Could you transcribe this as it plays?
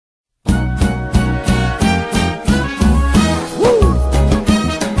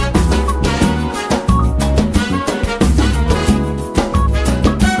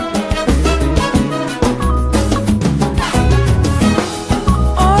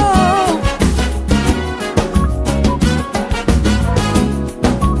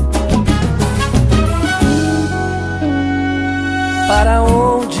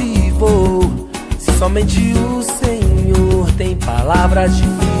Somente o Senhor tem palavras de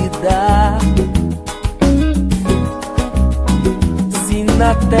vida. Se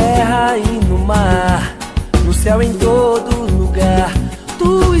na terra e no mar, no céu, em todo lugar,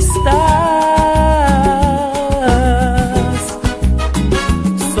 tu estás.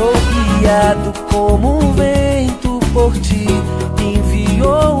 Sou guiado como um vento por ti,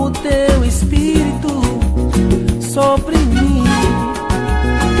 enviou o teu Espírito sobre mim.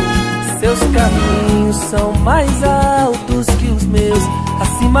 Seus caminhos são mais altos que os meus,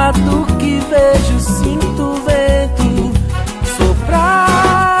 acima do que vejo, sinto o vento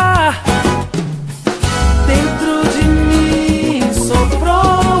soprar. Dentro de mim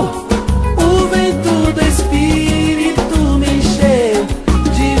soprou o vento do Espírito, me encheu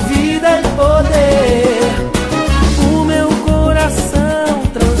de vida e poder. O meu coração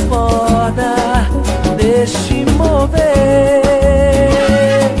transborda deste mover.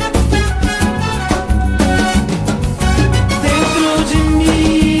 Dentro de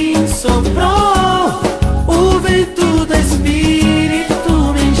mim soprou o vento do Espírito,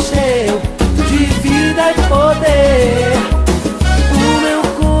 me encheu de vida e poder. O meu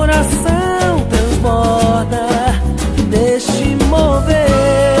coração transborda deste mover.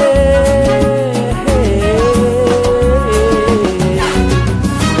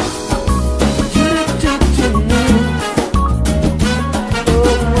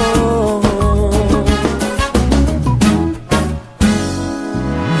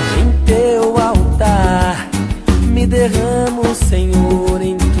 Em teu altar me derramo, Senhor,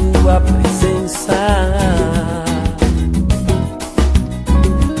 em tua presença.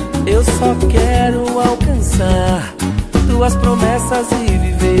 Eu só quero alcançar tuas promessas e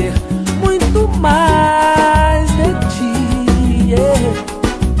viver muito mais de ti, yeah.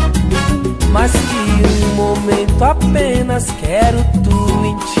 Mais que um momento apenas, quero tua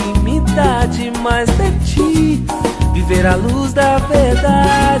intimidade, mais de ti, viver à luz da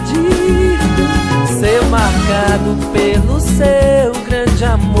verdade, ser marcado pelo seu grande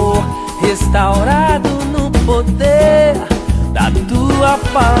amor, restaurado no poder da tua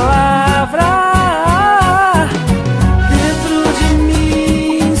palavra. Dentro de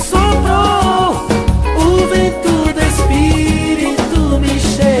mim soprou o vento do Espírito, me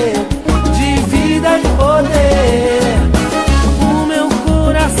encheu de vida e poder. O meu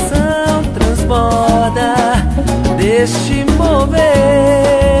coração transborda deste mover.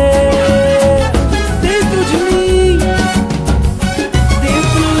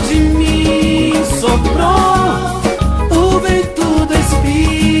 Dentro de mim soprou o vento do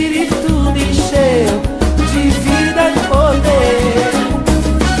Espírito, me encheu de vida e poder.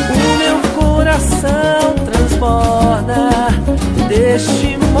 O meu coração transborda deste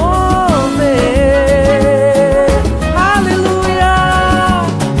mover. Aleluia!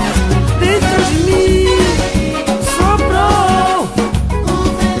 Dentro de mim soprou o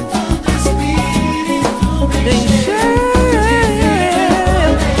vento do Espírito, me encheu.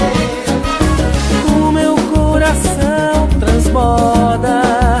 O meu coração transborda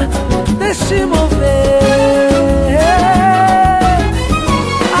deste mover.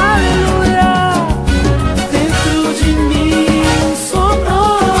 Aleluia! Dentro de mim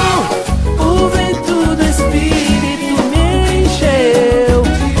soprou o vento do Espírito, me encheu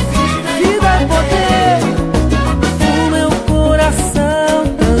de vida e poder. O meu coração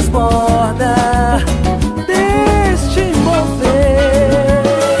transborda deste mover.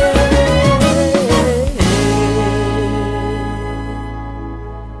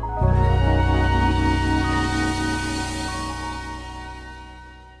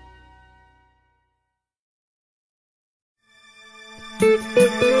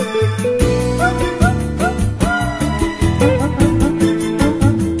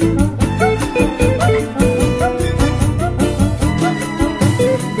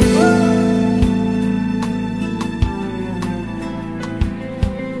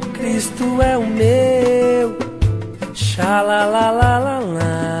 Cristo é o meu, xalalalala.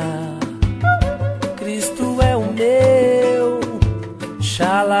 Cristo é o meu,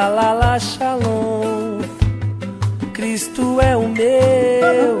 xalalala, shalom. Cristo é o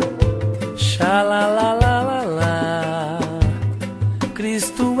meu, xalalalala.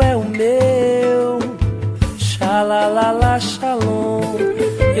 Cristo é o meu, xalalala, shalom.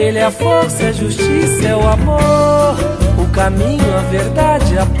 Ele é a força, a justiça, é o amor, o caminho, a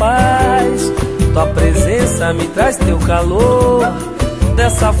verdade, a paz. Tua presença me traz teu calor,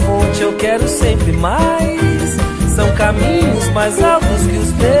 dessa fonte eu quero sempre mais. São caminhos mais altos que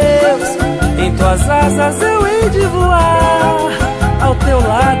os teus, em tuas asas eu hei de voar. Ao teu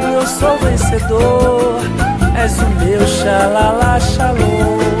lado eu sou vencedor, és o meu xalala,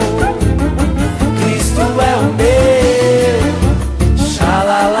 shalom. Cristo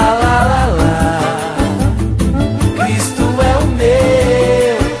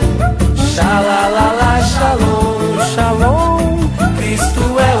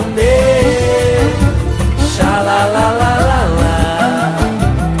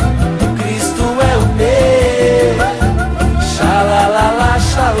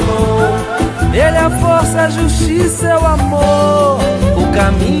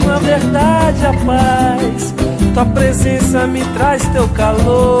a verdade, a paz. Tua presença me traz teu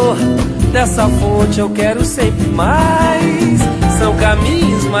calor. Dessa fonte eu quero sempre mais. São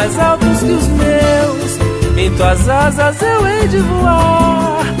caminhos mais altos que os meus. Em tuas asas eu hei de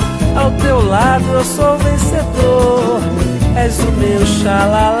voar. Ao teu lado eu sou vencedor. És o meu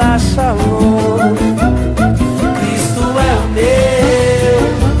xalala xalom. Cristo é o meu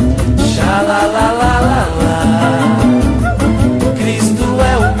xalalalalala. Cristo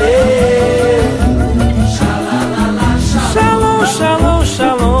é o meu xalalala xalom. Shalom,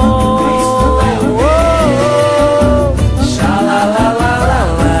 shalom. Cristo é o meu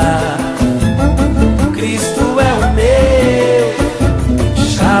xalalalalala. Cristo é o meu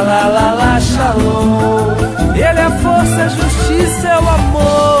xalalala xalom. Ele é a força, a justiça, é o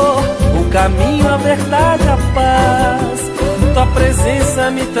amor, o caminho, a verdade, a paz. Tua presença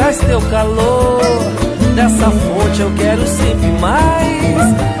me traz teu calor. Dessa fonte eu quero sempre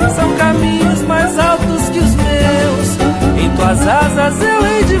mais. São caminhos mais altos que os meus. Em tuas asas eu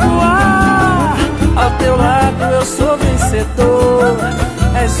hei de voar. Ao teu lado eu sou vencedor.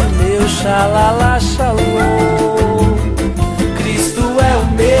 És o meu xalala xalom. Cristo é o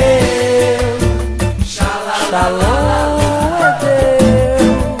meu xalom.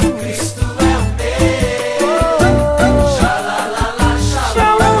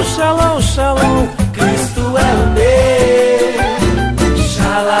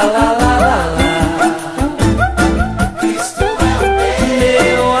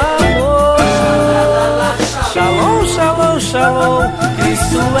 Shalom,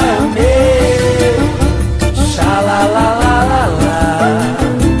 Cristo é o meu xalalalala.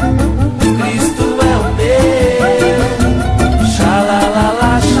 Cristo é o meu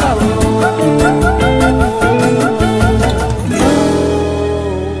xalalala shalom.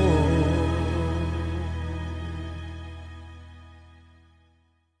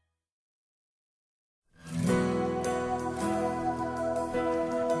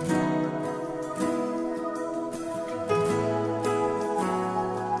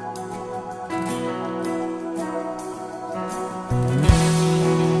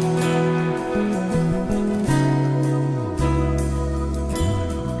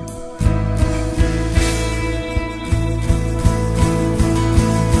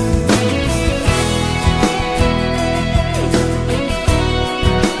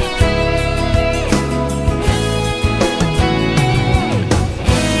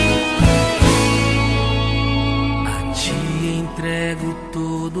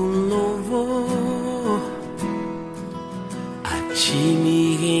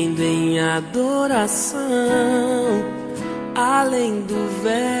 Além do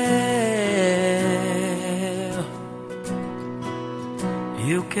véu,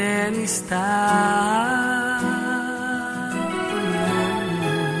 eu quero estar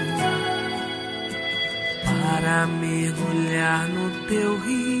para mergulhar no teu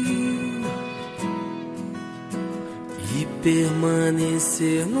rio e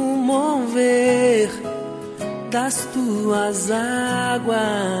permanecer no mover das tuas águas,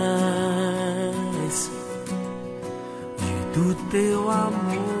 do teu amor.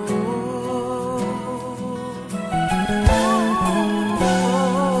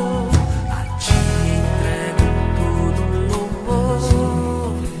 A ti entrego todo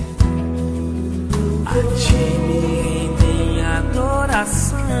louvor, a ti me rendo em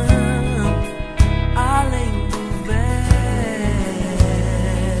adoração. Além do véu,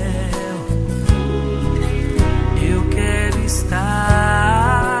 eu quero estar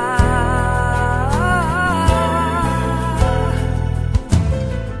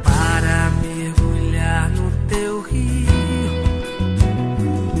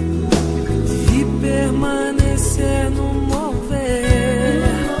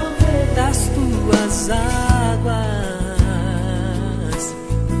águas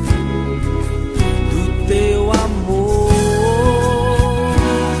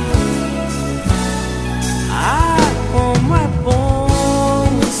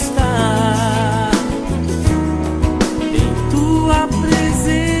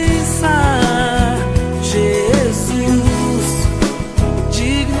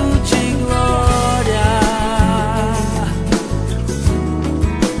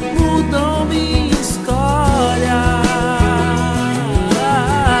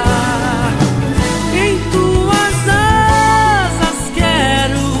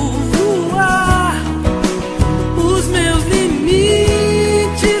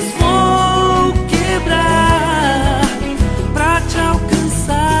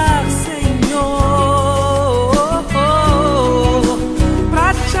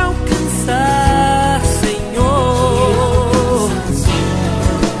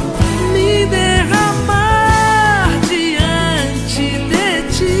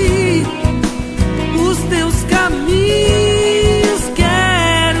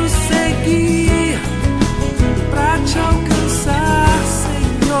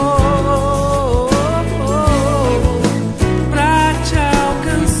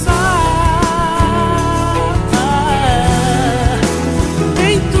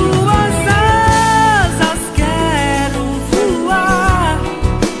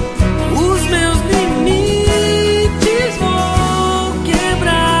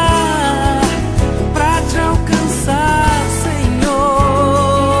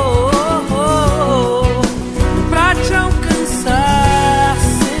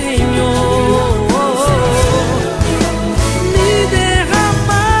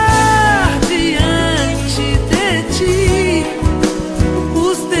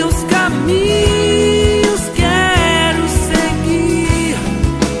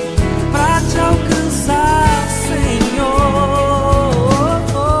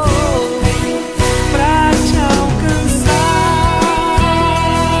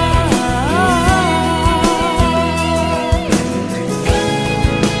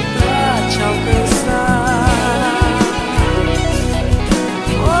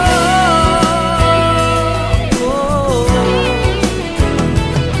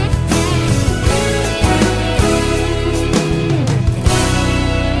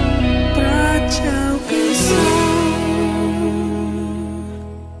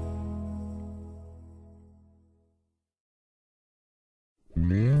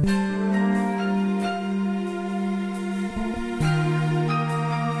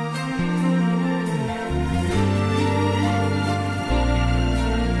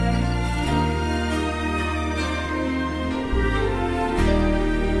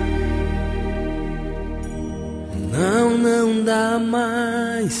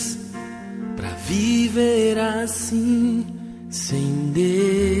mais pra viver assim, sem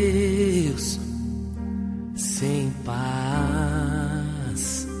Deus, sem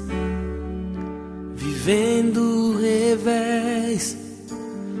paz, vivendo o revés,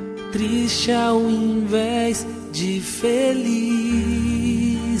 triste ao invés de feliz,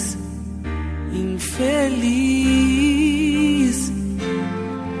 infeliz.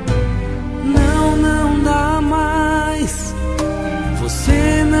 Não dá mais,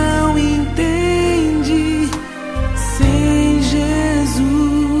 você não entende. Sem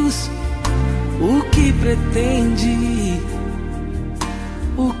Jesus, o que pretende?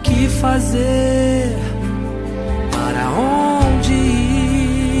 O que fazer? Para onde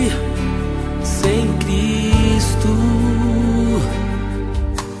ir? Sem Cristo,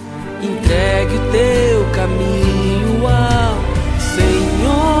 entregue o teu caminho ao Senhor.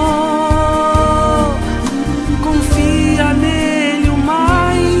 Confia nele, o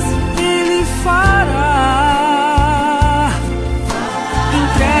mais ele fará.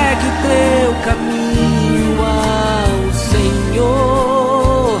 Entregue o teu caminho ao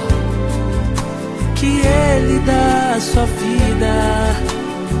Senhor, que ele da sua vida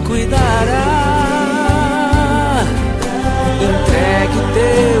cuidará. Entregue o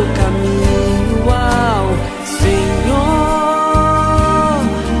teu caminho ao Senhor.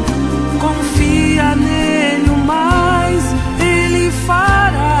 Confia nele, o mais ele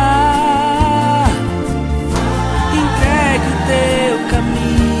fará. Entregue o teu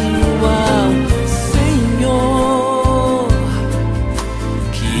caminho ao Senhor,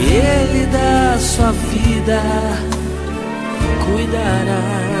 que ele da sua vida cuidará.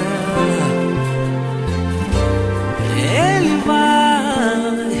 Ele vai.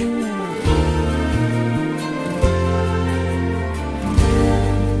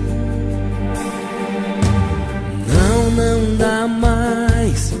 Não dá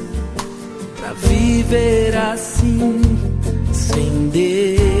mais pra viver assim, sem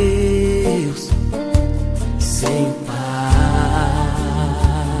Deus, sem paz,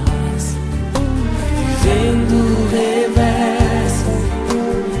 vivendo o revés,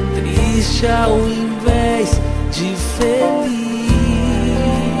 triste ao invés de feliz,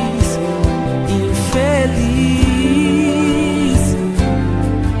 infeliz.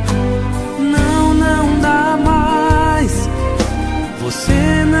 Não dá mais,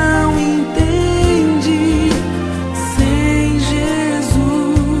 você não entende. Sem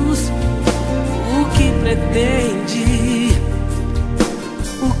Jesus, o que pretende?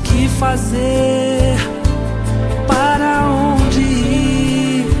 O que fazer? Para onde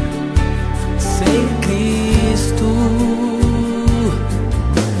ir? Sem Cristo,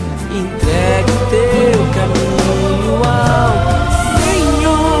 entregue o teu caminho ao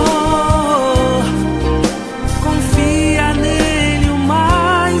Senhor. Confia nele, o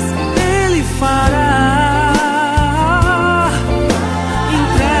mais ele fará.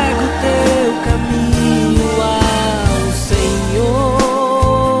 Entregue o teu caminho ao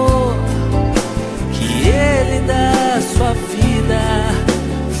Senhor, que ele da sua vida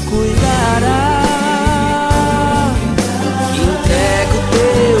cuidará. Entrega o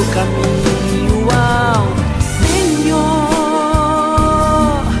teu caminho ao Senhor.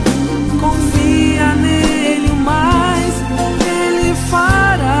 Confia nele, o mais ele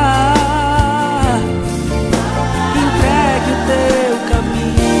fará. Entregue o teu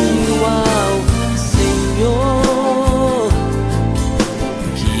caminho ao Senhor,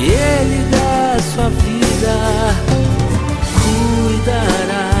 que ele da sua vida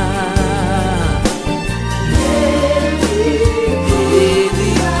cuidará.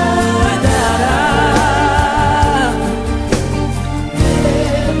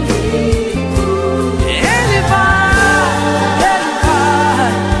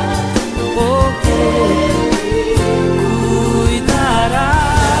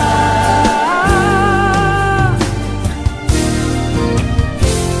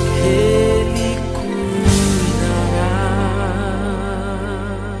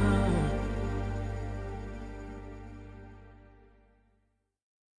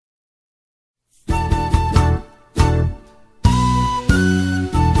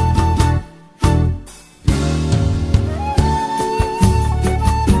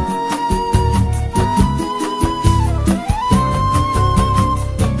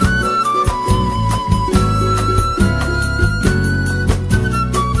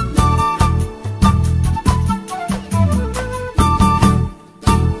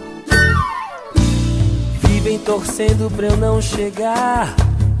 Torcendo pra eu não chegar,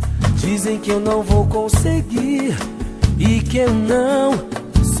 dizem que eu não vou conseguir e que eu não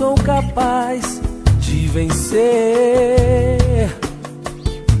sou capaz de vencer.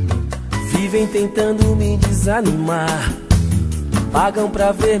 Vivem tentando me desanimar, pagam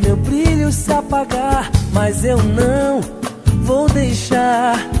pra ver meu brilho se apagar, mas eu não vou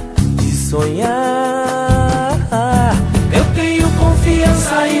deixar de sonhar. Eu tenho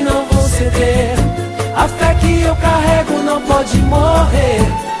confiança e não vou ceder, a fé que eu carrego não pode morrer.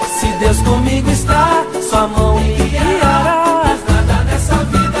 Se Deus comigo está, sua mão me guiará, nada nessa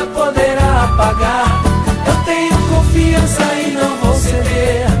vida poderá apagar. Eu tenho confiança e não vou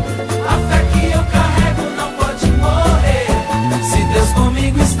ceder, a fé que eu carrego não pode morrer. Se Deus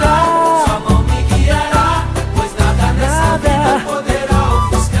comigo está, sua mão me guiará, pois nada nessa vida poderá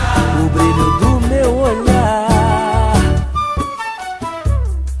ofuscar o brilho do meu olhar.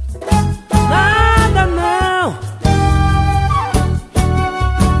 Nada não.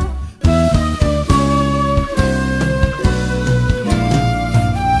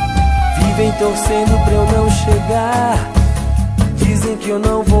 Vivem torcendo pra eu não chegar, dizem que eu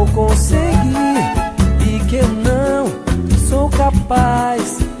não vou conseguir e que eu não sou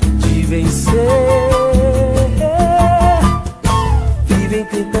capaz de vencer. Vivem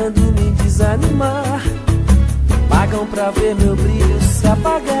tentando me desanimar, pagam pra ver meu brilho se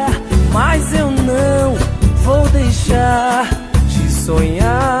apagar, mas eu não vou deixar de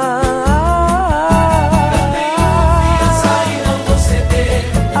sonhar. Eu tenho confiança e não vou ceder,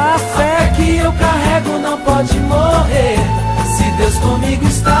 A fé que eu carrego não pode morrer. se Deus comigo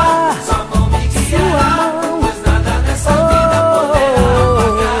está, sua mão me guiará, pois nada nessa vida poderá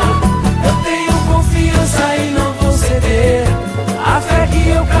apagar. Eu tenho confiança e não vou ceder, A fé que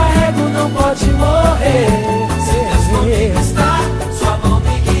eu carrego não pode morrer. se Deus comigo está, sua mão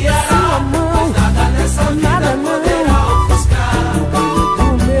me guiará, pois nada nessa vida poderá ofuscar o brilho do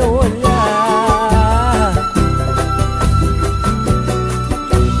meu olhar.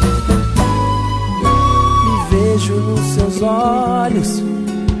 Me vejo nos seus olhos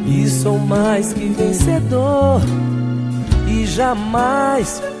e sou mais que vencedor, e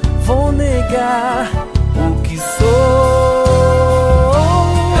jamais vou negar o que sou.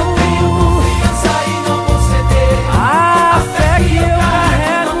 Eu tenho confiança e não vou ceder, A fé que eu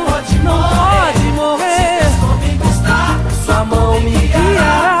carrego não pode não morrer. pode morrer. Se Deus comigo está, Sua mão me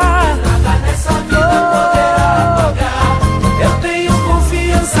guiará, nada nessa vida poderá apagar. eu tenho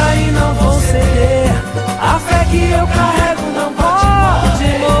confiança e não vou ceder. A fé que eu carrego não pode Se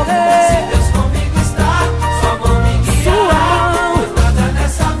morrer. Deus comigo está, sua mão me Sua guiará, mão, pois nada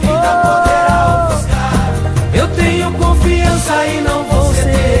nessa vida poderá ofuscar. eu tenho confiança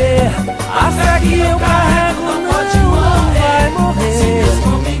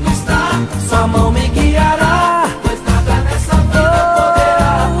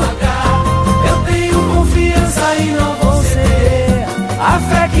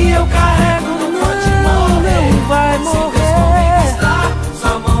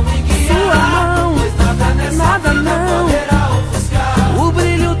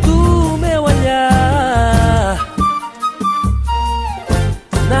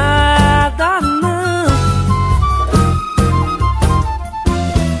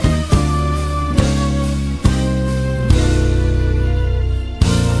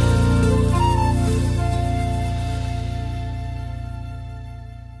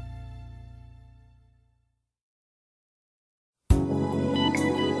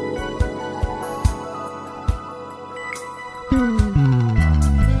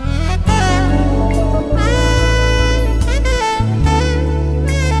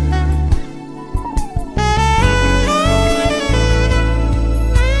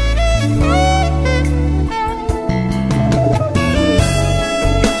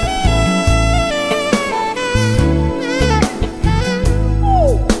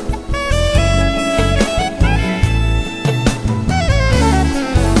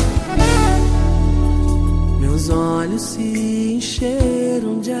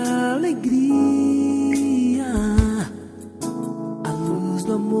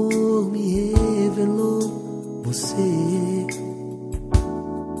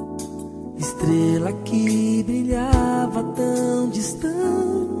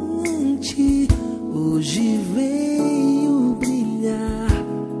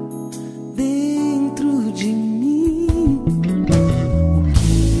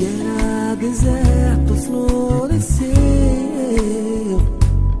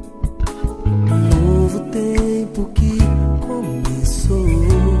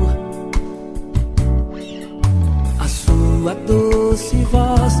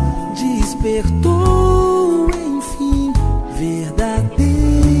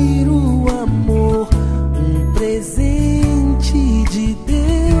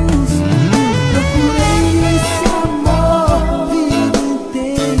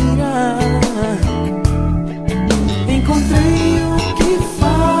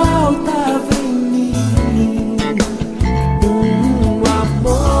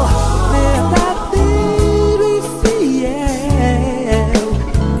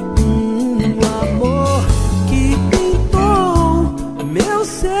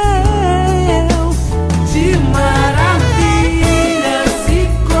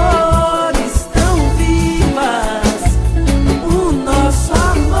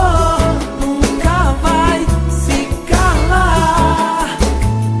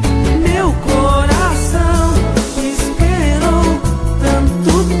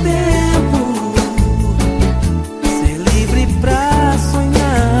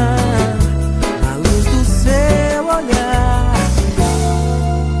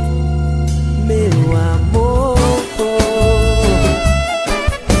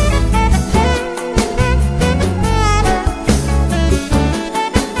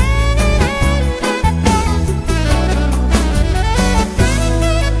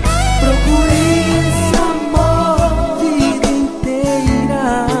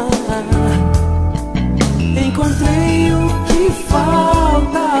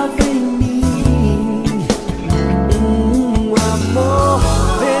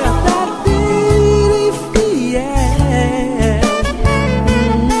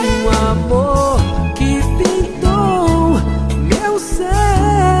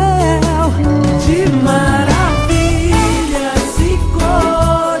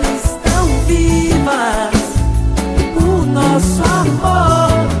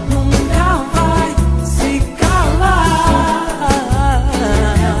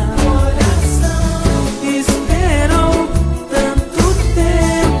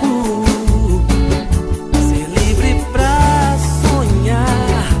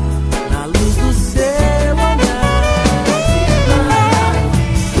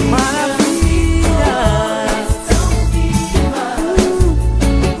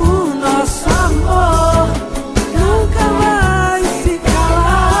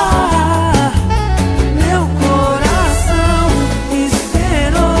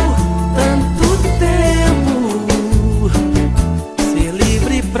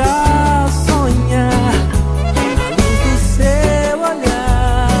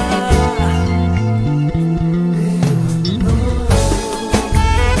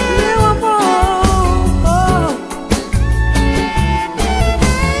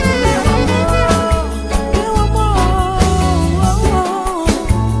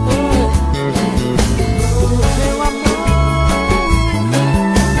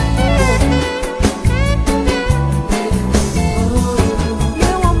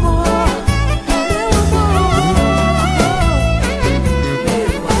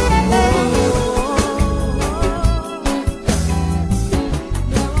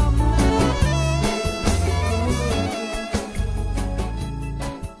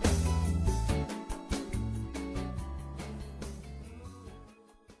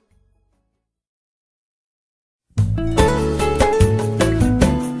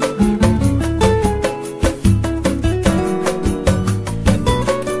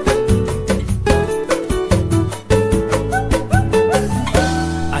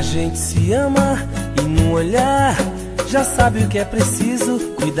se ama e num olhar já sabe o que é preciso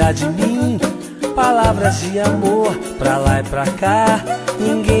cuidar de mim. Palavras de amor pra lá e pra cá,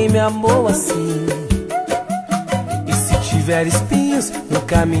 ninguém me amou assim. E se tiver espinhos no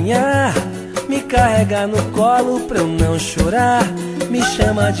caminhar, me carrega no colo pra eu não chorar. Me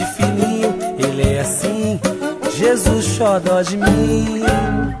chama de filhinho, ele é assim, Jesus xodó de mim.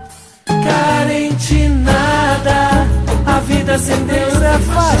 Carente nada, a vida sem Deus é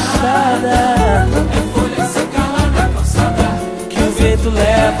fachada. É folha seca lá na calçada Que o vento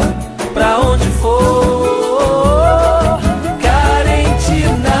leva pra onde for. Carente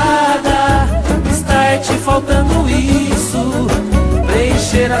nada, está te faltando isso.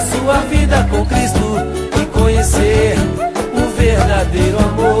 Preencher a sua vida com Cristo e conhecer o verdadeiro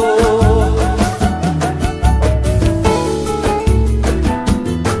amor.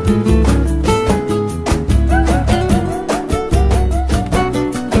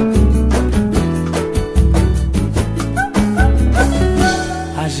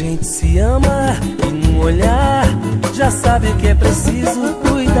 A gente se ama e num olhar já sabe o que é preciso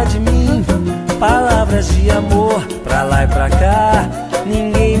cuidar de mim. Palavras de amor pra lá e pra cá,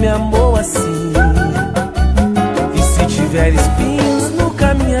 ninguém me amou assim. E se tiver espinhos no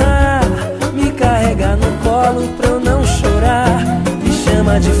caminhar, me carrega no colo pra eu não chorar. Me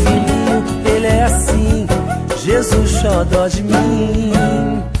chama de filhinho, ele é assim, Jesus xodó de mim.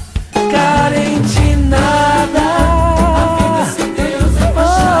 Carente nada,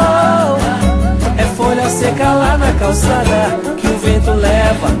 seca lá na calçada, que o vento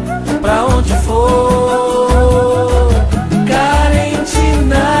leva pra onde for. Carente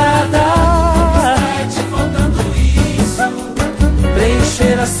nada, está te faltando isso.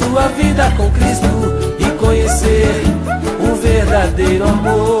 preencher a sua vida com Cristo e conhecer o verdadeiro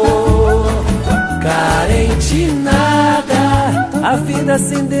amor. Carente nada, a vida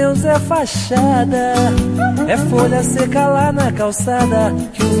sem Deus é fachada. É folha seca lá na calçada,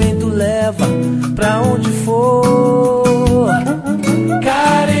 que o vento leva pra onde for.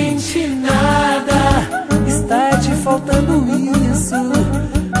 Carente nada, está te faltando isso.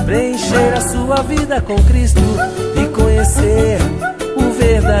 Preencher a sua vida com Cristo e conhecer o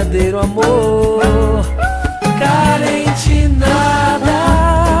verdadeiro amor. Carente nada,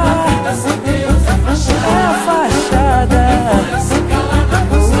 A vida sem Deus é fachada. é a fachada. Folha seca lá na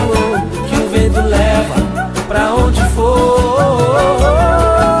calçada Que o vento leva pra onde for.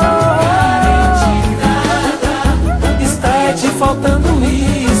 Carente nada, Está te faltando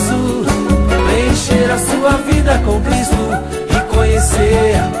isso. Preencher a sua vida com Cristo e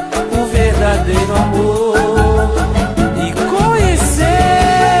conhecer o verdadeiro amor. E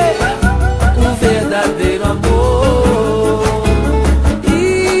conhecer o verdadeiro amor. E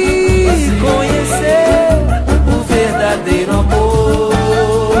conhecer o verdadeiro amor.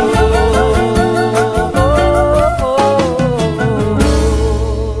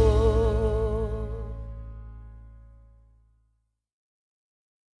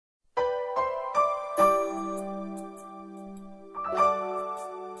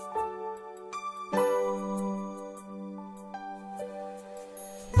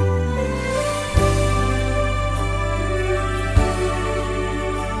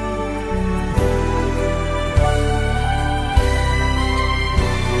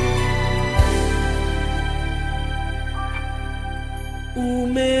 O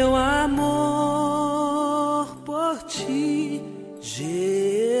meu amor por ti,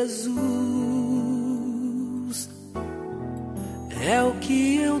 Jesus, é o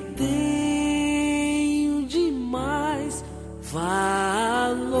que eu tenho de mais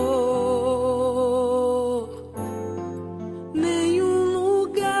valor. Nenhum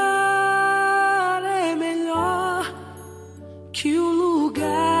lugar é melhor que o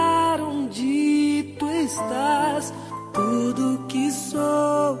lugar onde tu estás. Tudo que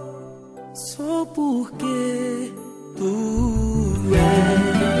sou, sou porque tu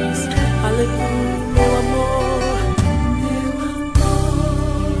és a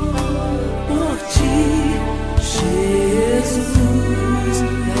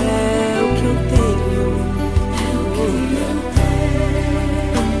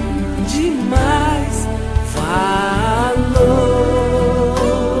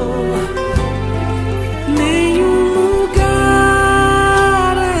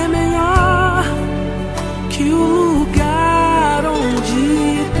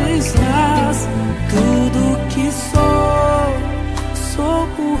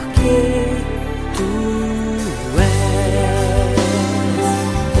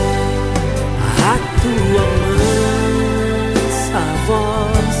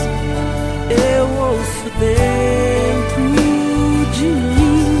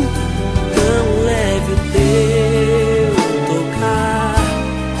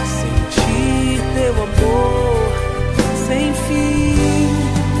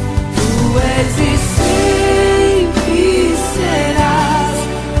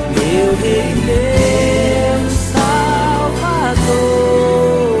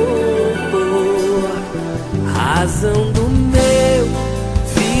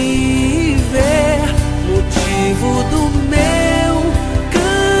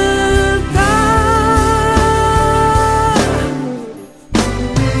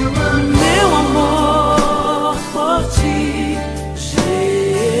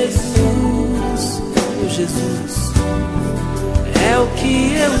Jesus, é o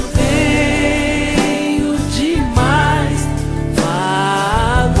que eu tenho de mais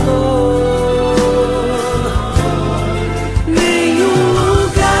valor. Nenhum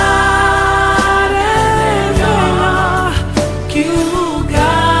lugar é melhor que o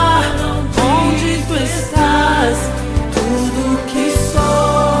lugar onde tu estás. Tudo que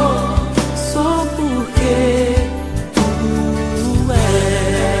sou porque tu és.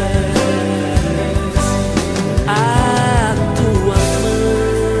 A tua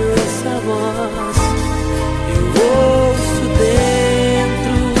mansa voz eu ouço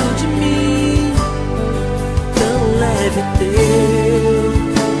dentro de mim, tão leve teu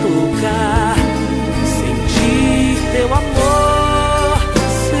tocar, sentir teu amor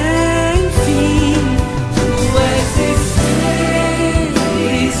sem fim. Tu és e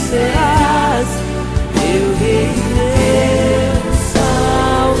sempre serás meu rei, meu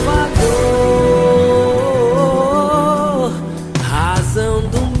Salvador, razão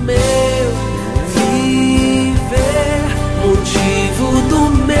do meu viver, motivo do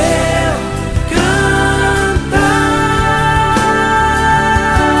meu cantar.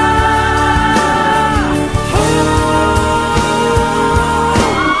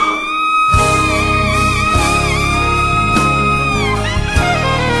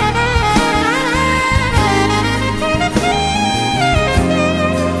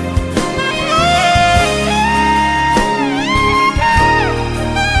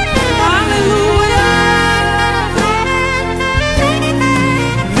 Aleluia!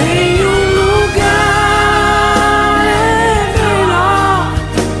 Nenhum lugar é melhor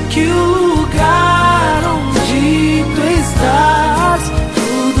que o lugar onde tu estás.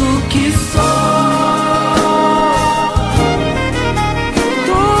 Tudo que sou,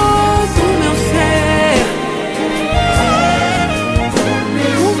 todo o meu ser,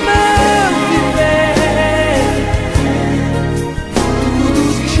 o meu viver, tudo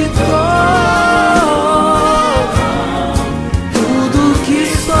te dou, tudo que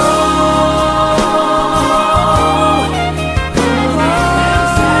sou, todo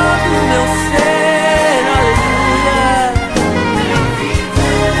o meu ser, aleluia.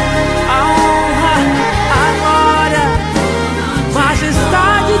 A honra, a glória,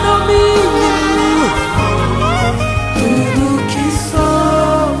 majestade e domínio, tudo que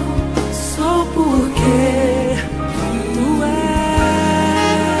sou porque tu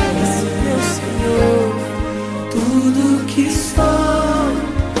és meu Senhor. Tudo que sou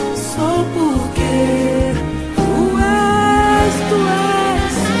porque tu és, tu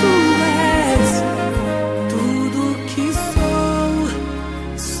és, tu és. Tudo que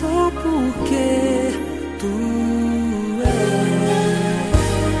sou porque tu és.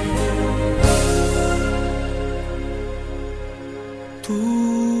 Tu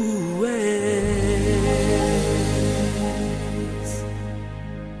és.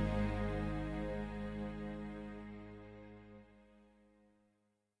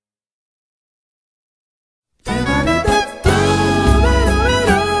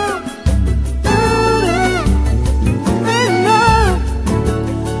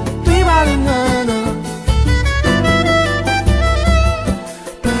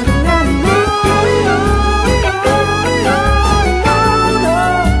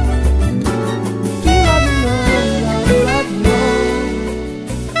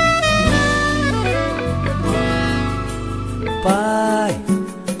 Pai,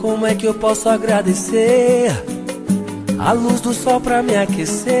 como é que eu posso agradecer? A luz do sol pra me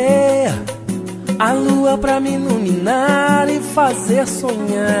aquecer, a lua pra me iluminar e fazer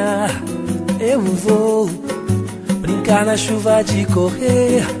sonhar. Eu vou brincar na chuva de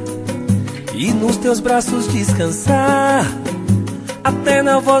correr e nos teus braços descansar. Até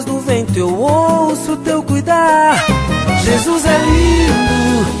na voz do vento eu ouço teu cuidar. Jesus é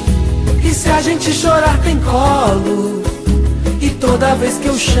lindo, e se a gente chorar tem colo. E toda vez que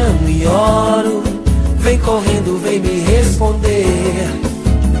eu chamo e oro, vem correndo, vem me responder.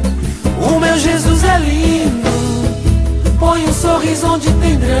 O meu Jesus é lindo, põe um sorriso onde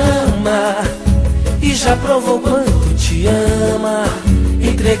tem drama, e já provou quanto te ama,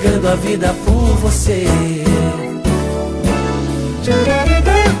 entregando a vida por você.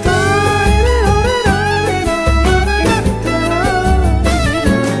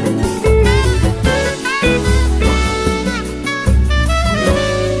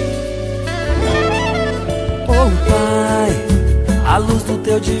 A luz do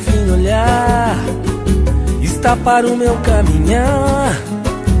teu divino olhar está para o meu caminhar,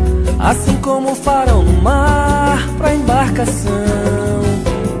 assim como o farol no mar pra embarcação.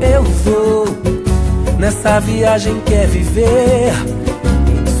 Eu vou nessa viagem que é viver,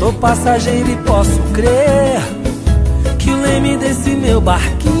 sou Sou passageiro e posso crer que o leme desse meu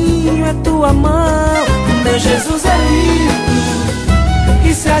barquinho é tua mão. Meu Jesus é lindo,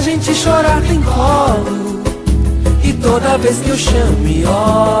 e se a gente chorar tem colo. E toda vez que eu chamo e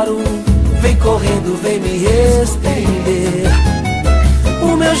oro, vem correndo, vem me responder.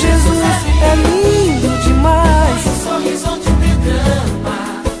 O meu Jesus é lindo demais, um sorriso onde tem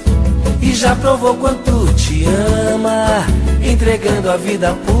drama, e já provou quanto te ama, entregando a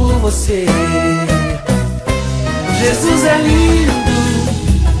vida por você. Jesus é lindo,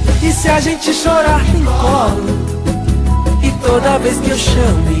 e se a gente chorar tem colo. E toda vez que eu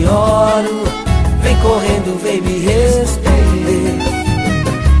chamo e oro, vem correndo, vem me responder.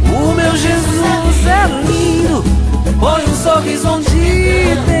 O meu Jesus é lindo, põe um sorriso onde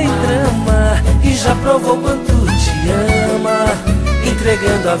tem drama, e já provou quanto te ama,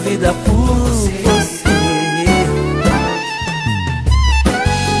 entregando a vida por você.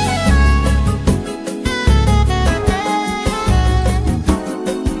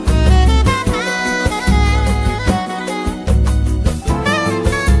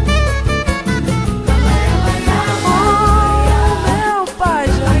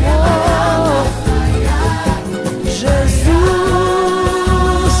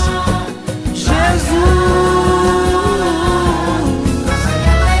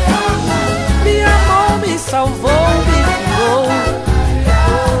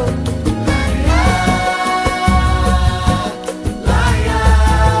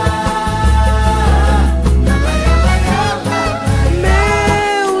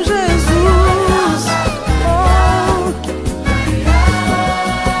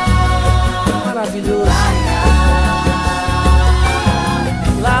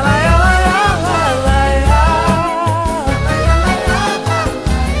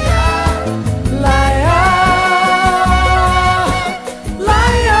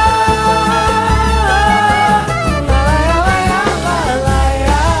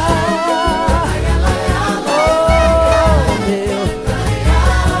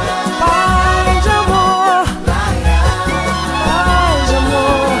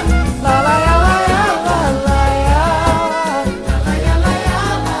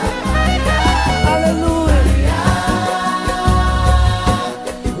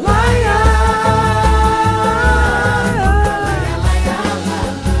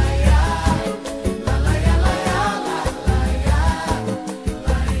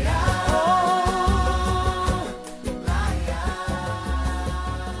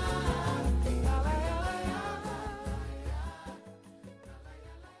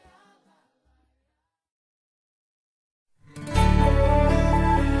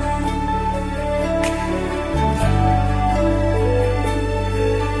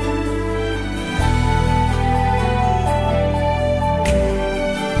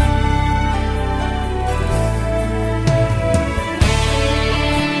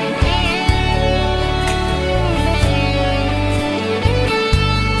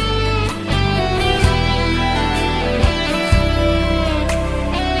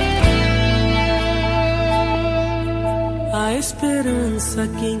 esperança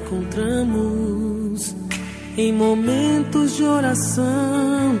que encontramos em momentos de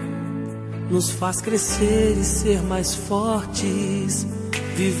oração nos faz crescer e ser mais fortes,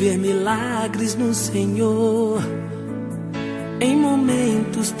 viver milagres no Senhor. Em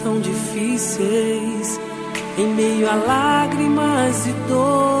momentos tão difíceis, em meio a lágrimas e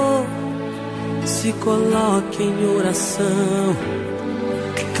dor, se coloque em oração,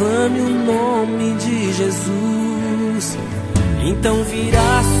 clame o nome de Jesus. Então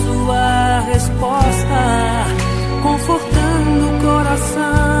virá sua resposta, confortando o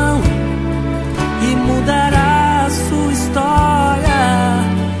coração, e mudará a sua história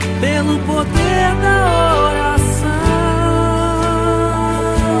pelo poder da oração.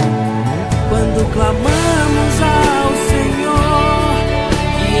 Quando clamamos ao Senhor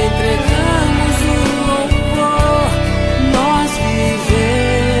e entregamos o louvor, nós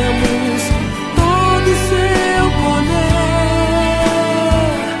vivemos todo o seu poder.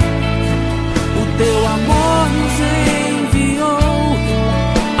 O teu amor nos enviou,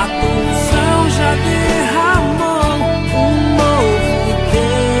 a tua unção já derramou um novo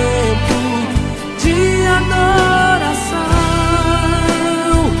tempo de adoração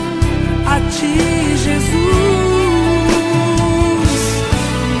a ti, Jesus.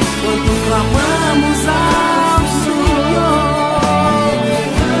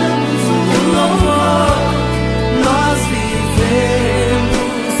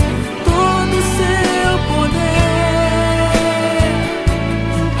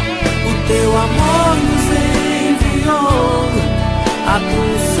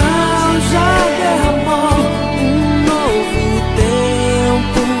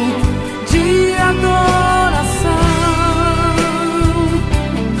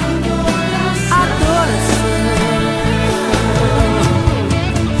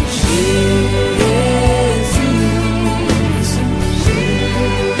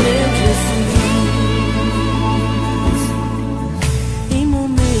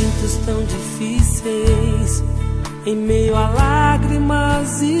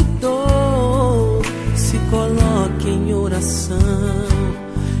 coração,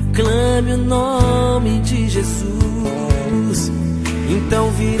 clame o nome de Jesus.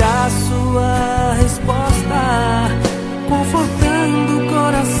 Então virá sua resposta, confortando o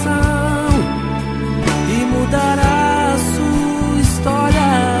coração, e mudará a sua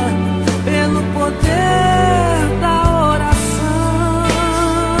história pelo poder da oração.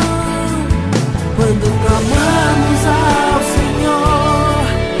 Quando clamamos ao Senhor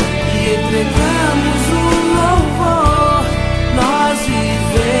e entregamos o louvor, nós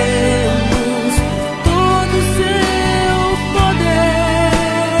vivemos todo o seu poder.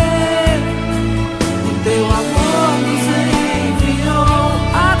 O teu amor nos enviou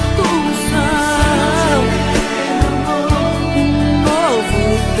a tua unção, um novo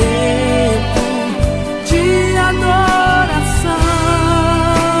tempo de adoração,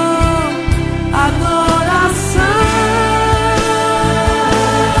 adoração.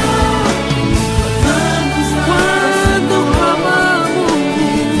 Quando clamamos,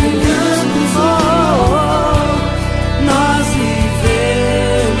 nós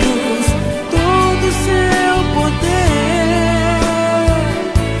vivemos todo o seu poder.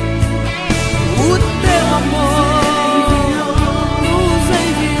 O teu amor nos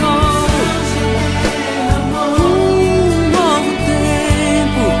enviou um novo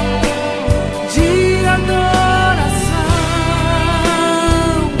tempo de adoração.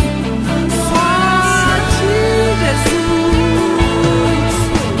 Só a ti, Jesus,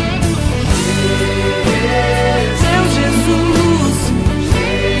 meu Jesus,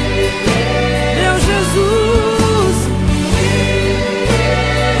 meu Jesus,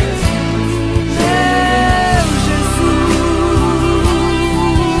 meu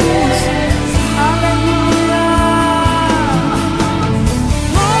Jesus, aleluia.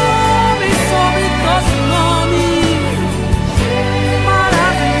 Nome sobre todo nome,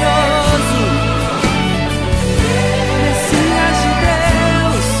 maravilhoso, Messias de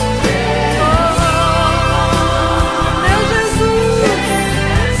Deus, meu Jesus,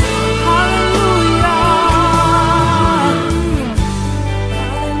 aleluia,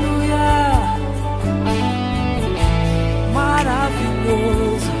 aleluia,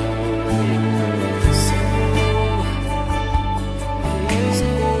 maravilhoso, Senhor,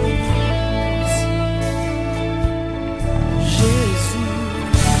 Jesus.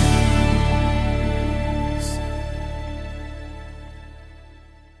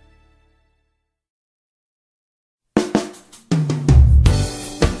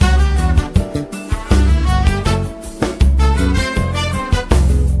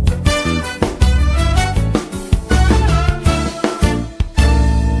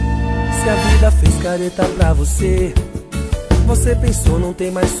 Se a vida fez careta pra você, você pensou não tem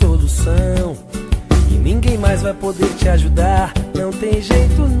mais solução, e ninguém mais vai poder te ajudar, não tem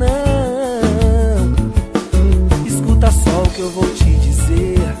jeito não. Escuta só o que eu vou te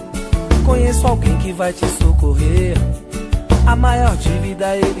dizer, conheço alguém que vai te socorrer. A maior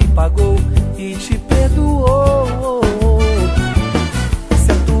dívida ele pagou e te perdoou.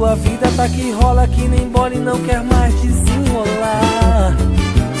 Se a tua vida tá que rola que nem bola e não quer mais desenrolar,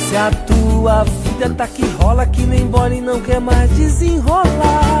 se a tua vida tá que rola que nem bola e não quer mais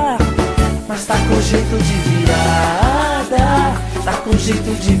desenrolar, mas tá com jeito de virada, tá com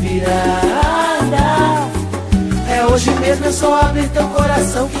jeito de virada. É hoje mesmo, é só abrir teu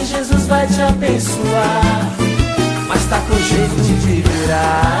coração que Jesus vai te abençoar. Mas tá com jeito de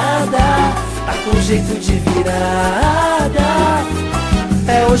virada, tá com jeito de virada.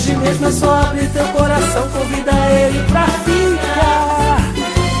 É hoje mesmo, é só abrir teu coração, convida ele pra ficar.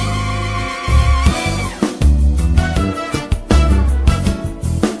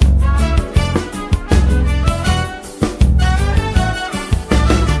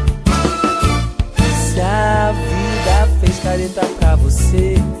 Se a vida fez careta pra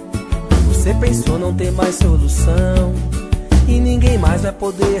você, você pensou não tem mais solução, e ninguém mais vai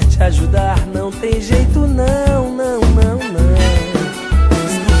poder te ajudar, não tem jeito não, não, não, não.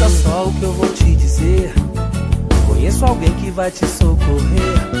 Escuta só o que eu vou te dizer, conheço alguém que vai te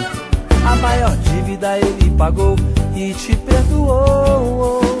socorrer. A maior dívida ele pagou e te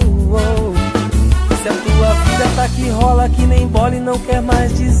perdoou. Se a tua vida tá que rola que nem bola e não quer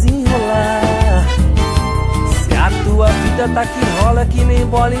mais desenrolar, se a tua vida tá que rola que nem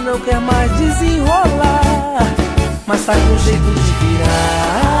bola e não quer mais desenrolar, mas tá com jeito de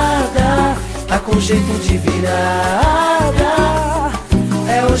virada, tá com jeito de virada.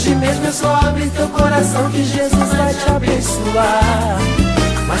 É hoje mesmo, é só abrir teu coração que Jesus vai te abençoar.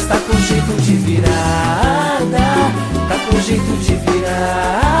 Mas tá com jeito de virada, tá com jeito de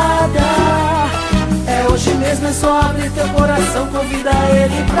virada. É hoje mesmo, é só abrir teu coração, convida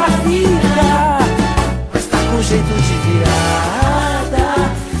ele pra ficar. Mas tá com jeito de virada,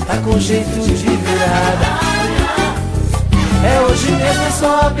 jeito de virada. É hoje mesmo, é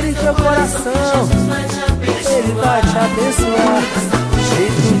só abrir teu coração, Ele vai te abençoar.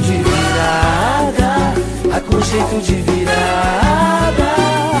 Jeito de virada, tá com jeito de virada.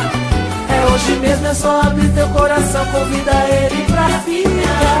 É hoje mesmo, é só abrir teu coração, convida Ele pra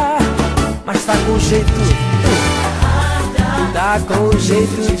ficar. Mas tá com jeito, tá com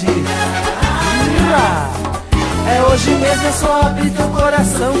jeito de virada. É hoje mesmo, é só abrir teu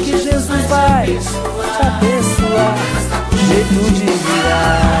coração que Jesus vai te abençoar. Jeito de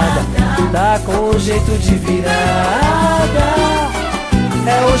virada, tá com jeito de virada.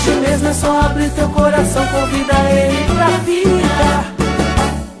 É hoje mesmo, é só abrir teu coração, convida Ele pra ficar.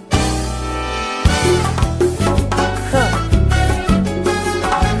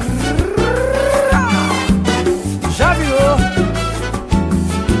 Já virou.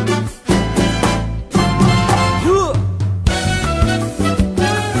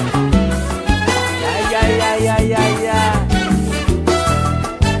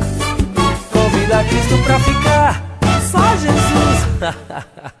 Convida Cristo pra ficar, só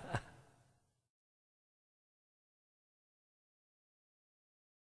Jesus.